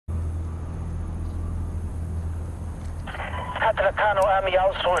الدكاترة كانوا قام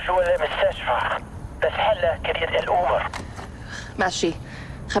يوصلوا جوا المستشفى بس هلا كريت الأمور. ماشي.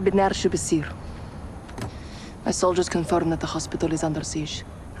 خبرني عارف شو بيصير. My soldiers confirm that the hospital is under siege.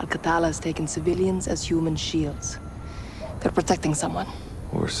 Al-Qatala has taken civilians as human shields. They're protecting someone.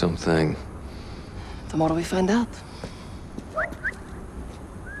 Or something. Tomorrow we find out.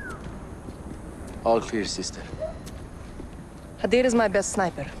 All clear, sister. Hadir is my best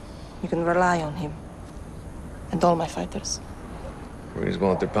sniper. You can rely on him. And all my fighters. Marines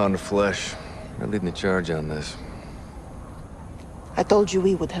want their pound of flesh. They're leading the charge on this. I told you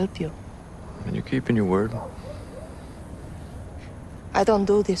we would help you. And you're keeping your word? I don't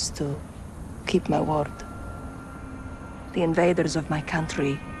do this to keep my word. The invaders of my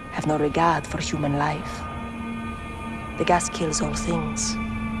country have no regard for human life. The gas kills all things,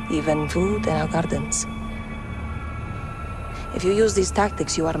 even food and our gardens. If you use these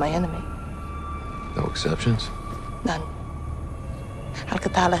tactics, you are my enemy. No exceptions? None.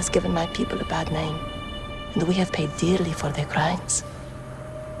 Al-Qatala has given my people a bad name, and we have paid dearly for their crimes.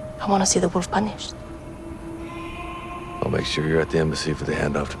 I want to see the wolf punished. I'll make sure you're at the embassy for the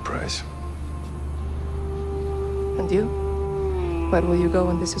handoff to Price. And you? Where will you go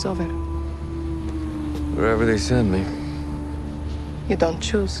when this is over? Wherever they send me. You don't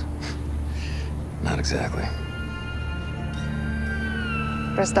choose. Not exactly.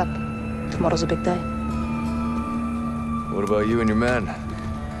 Rest up. Tomorrow's a big day. What about you and your men?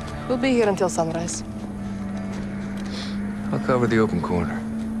 We'll be here until sunrise. I'll cover the open corner.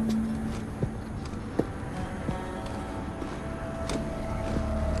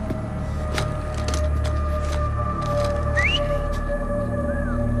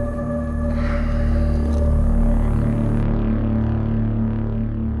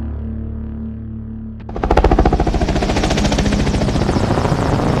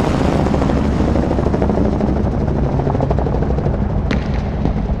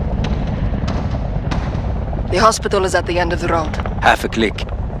 The hospital is at the end of the road. Half a click.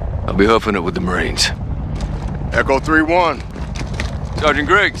 I'll be hoofing it with the Marines. Echo 3-1. Sergeant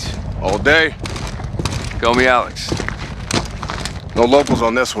Griggs. All day. Call me Alex. No locals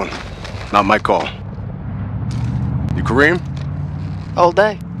on this one. Not my call. You Kareem? All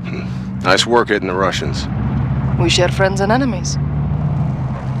day. Nice work hitting the Russians. We share friends and enemies.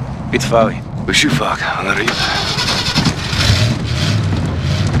 Bitfawi. Bishufak, Alarim.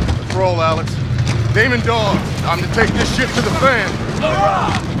 Let's roll, Alex. Damon Dog, time to take this shit to the fan.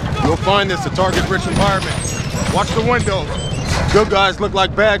 You'll find this a target-rich environment. Watch the windows. Good guys look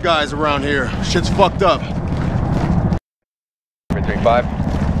like bad guys around here. Shit's fucked up. 335.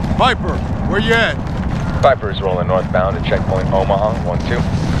 Viper, where you at? Viper is rolling northbound at checkpoint Omaha, 1-2.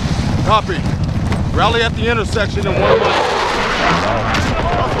 Copy. Rally at the intersection in 1 minute.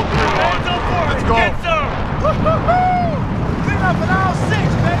 Let's go. Clean up an aisle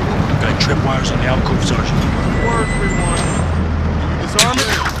 6, baby. Got tripwires on the alcove, Sergeant. Word, 3-1. Disarm it.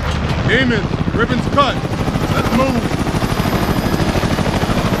 Damon, ribbons cut. Let's move.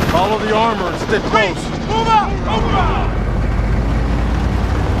 Follow the armor and stick close. Move out! Move out!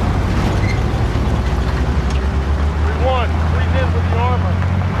 3-1, freeze in with the armor.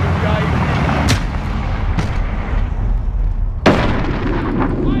 With the IED.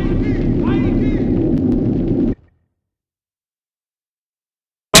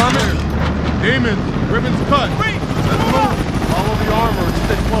 Damon, ribbons cut. Let's move. Follow the armor and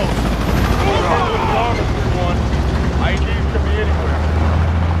stick close. Move out with the armor, 3-1. IEDs could be anywhere.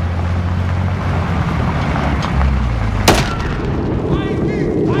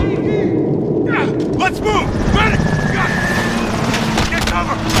 Let's move! Medic! Get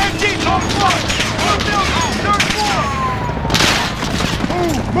cover! MG, talk!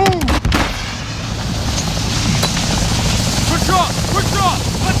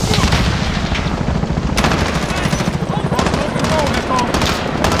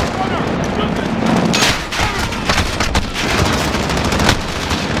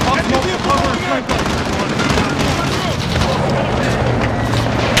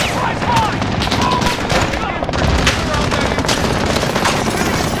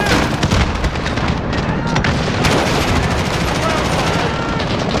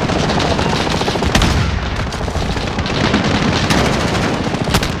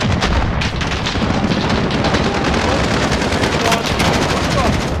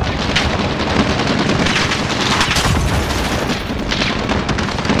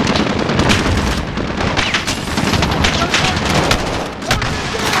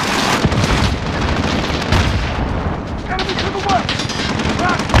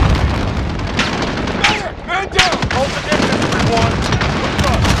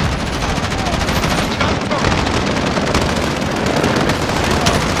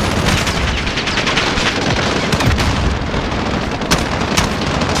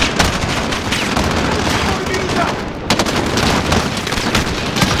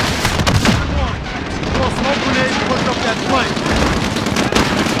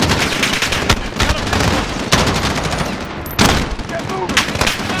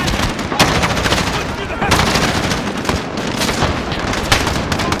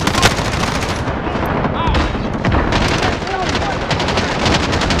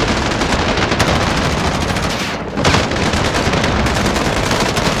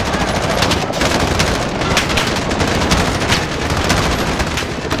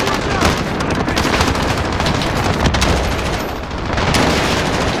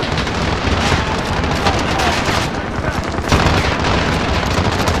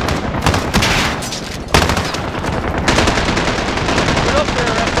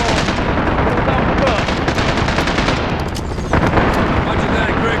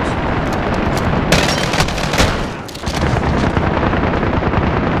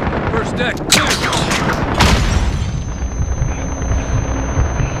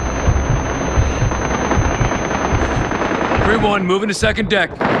 3-1, moving to second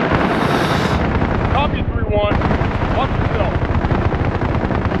deck. Copy 3-1. Watch yourself.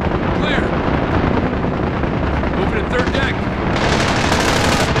 Clear. Moving to third deck.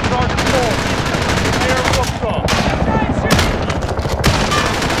 Target 4. Air will come.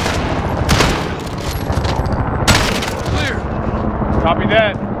 Clear. Copy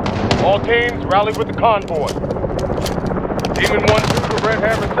that. All teams, rally with the convoy. Demon 1-2 to Red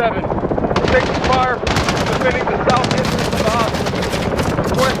Hammer 7. We're taking fire from defending the south entrance of the hospital.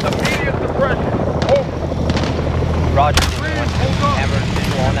 Request immediate suppression. Over. Roger. Hammer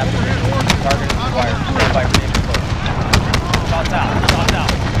visual on that position. Target is required. Stand by for the close. Shots out. Shots out.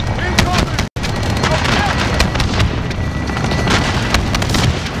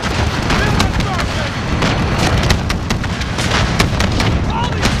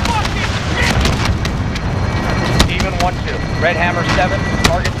 Demon 1-2. Red Hammer 7.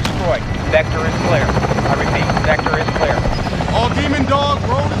 Target destroyed. Vector is clear. I repeat, vector is clear. All Demon Dog,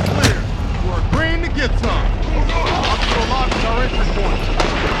 road is clear. We're agreeing to get some. Hospital lobby is our entry point.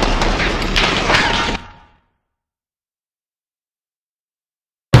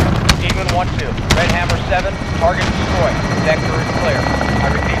 Demon 1-2. Red Hammer 7. Target destroyed. Vector is clear. I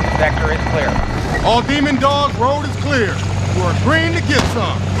repeat, vector is clear. All Demon Dog, road is clear. We're agreeing to get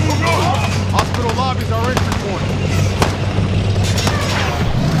some. Hospital lobby is our entry point.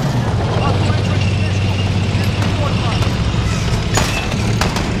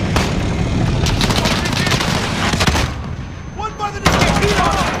 One by the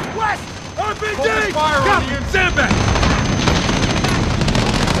West! RPG! Fire on the inside. Sandbag!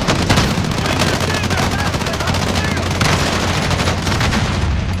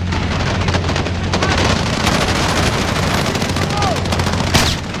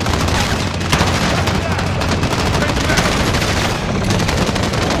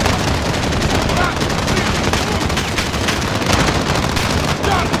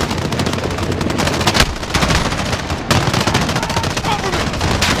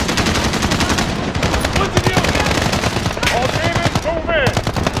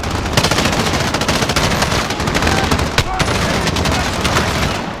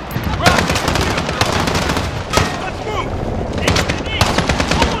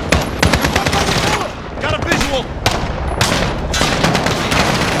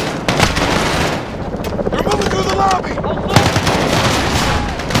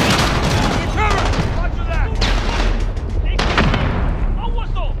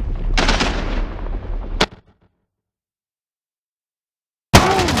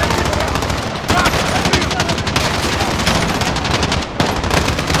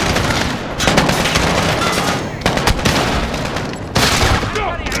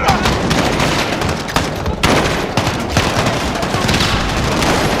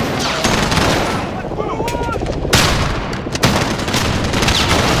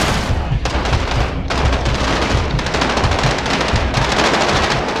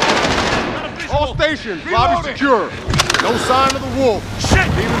 Lobby secure. No sign of the wolf. Shit!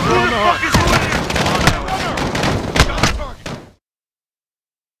 Demons are on the hunt.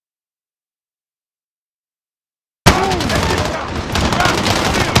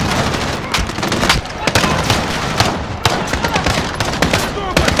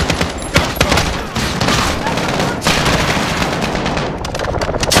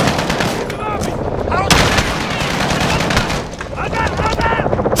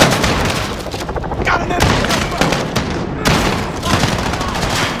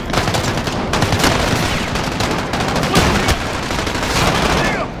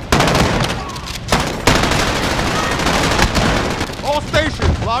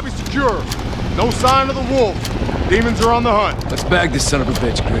 Lobby secure. No sign of the wolf. Demons are on the hunt. Let's bag this son of a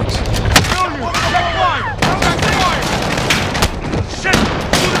bitch, Griggs. Shit!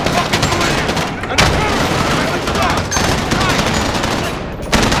 Who the fuck is doing it?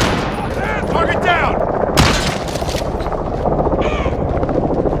 Target down!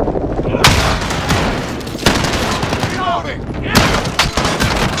 Reloading!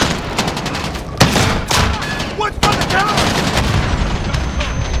 What's by the tower?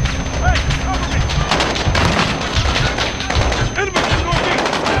 Hey, cover me! Enemy to the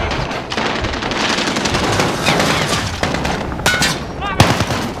northeast!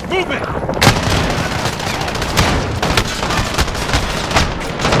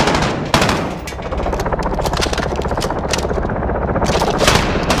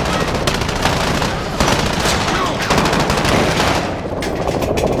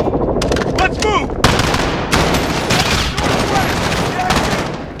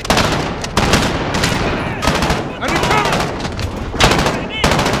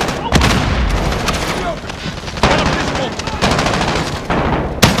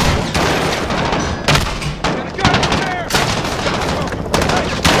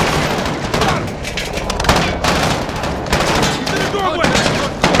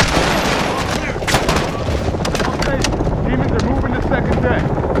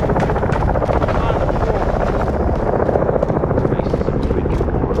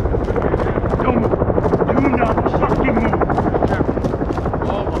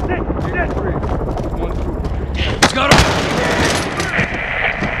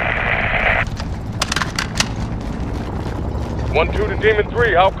 1-2 to Demon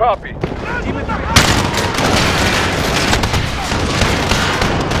 3, how copy? Demon 3.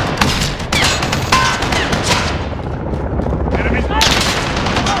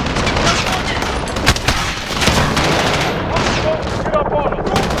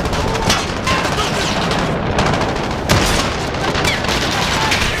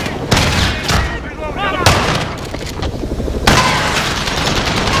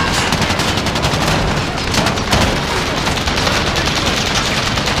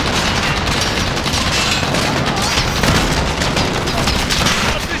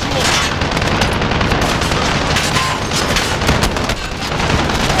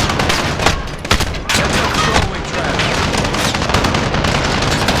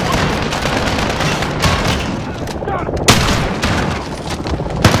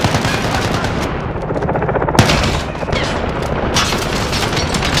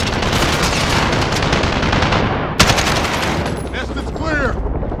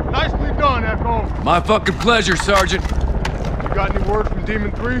 My fucking pleasure, Sergeant. You got any word from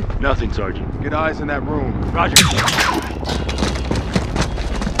Demon 3? Nothing, Sergeant. Get eyes in that room. Roger.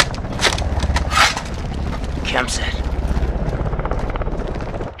 Cam set.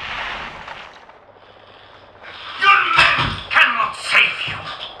 Your men cannot save you.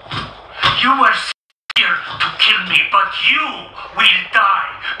 You were here to kill me, but you will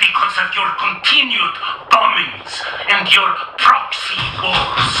die because of your continued bombings and your proxy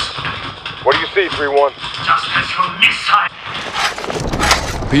wars. What do you see, 3-1? Just as your missile.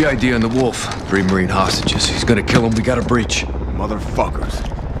 PID on the Wolf. 3 Marine hostages. He's gonna kill him. We got a breach. Motherfuckers.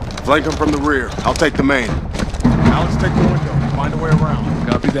 Flank him from the rear. I'll take the main. Alex, take the window. Find a way around.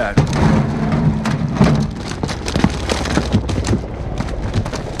 Copy that.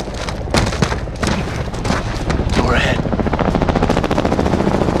 Door ahead.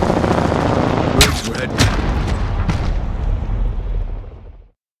 Briggs, we're heading.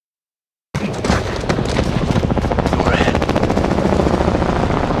 Door ahead.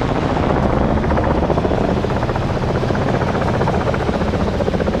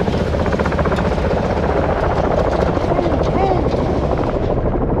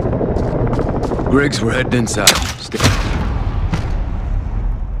 Griggs, we're heading inside. Stay.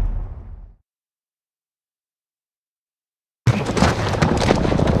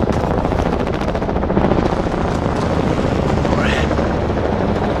 Door ahead.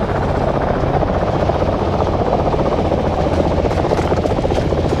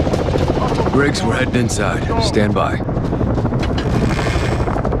 Griggs, we're heading inside. Stand by.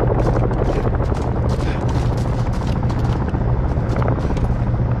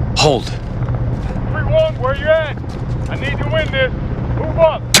 Hold. 3-1, where you at? I need to win this. Move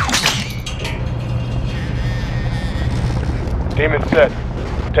up. Demon set.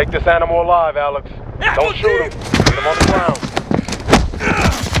 Take this animal alive, Alex. Don't shoot him. Get him on the ground.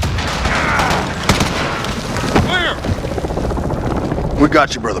 Clear! We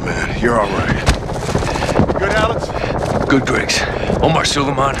got you, brother man. You're all right. You good, Alex? Good, Griggs. Omar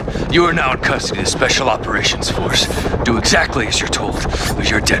Sulaman, you are now in custody of the Special Operations Force. Do exactly as you're told, or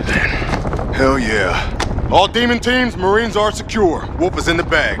you're a dead man. Hell yeah. All Demon teams, Marines are secure. Wolf is in the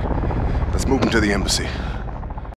bag. Let's move him to the embassy.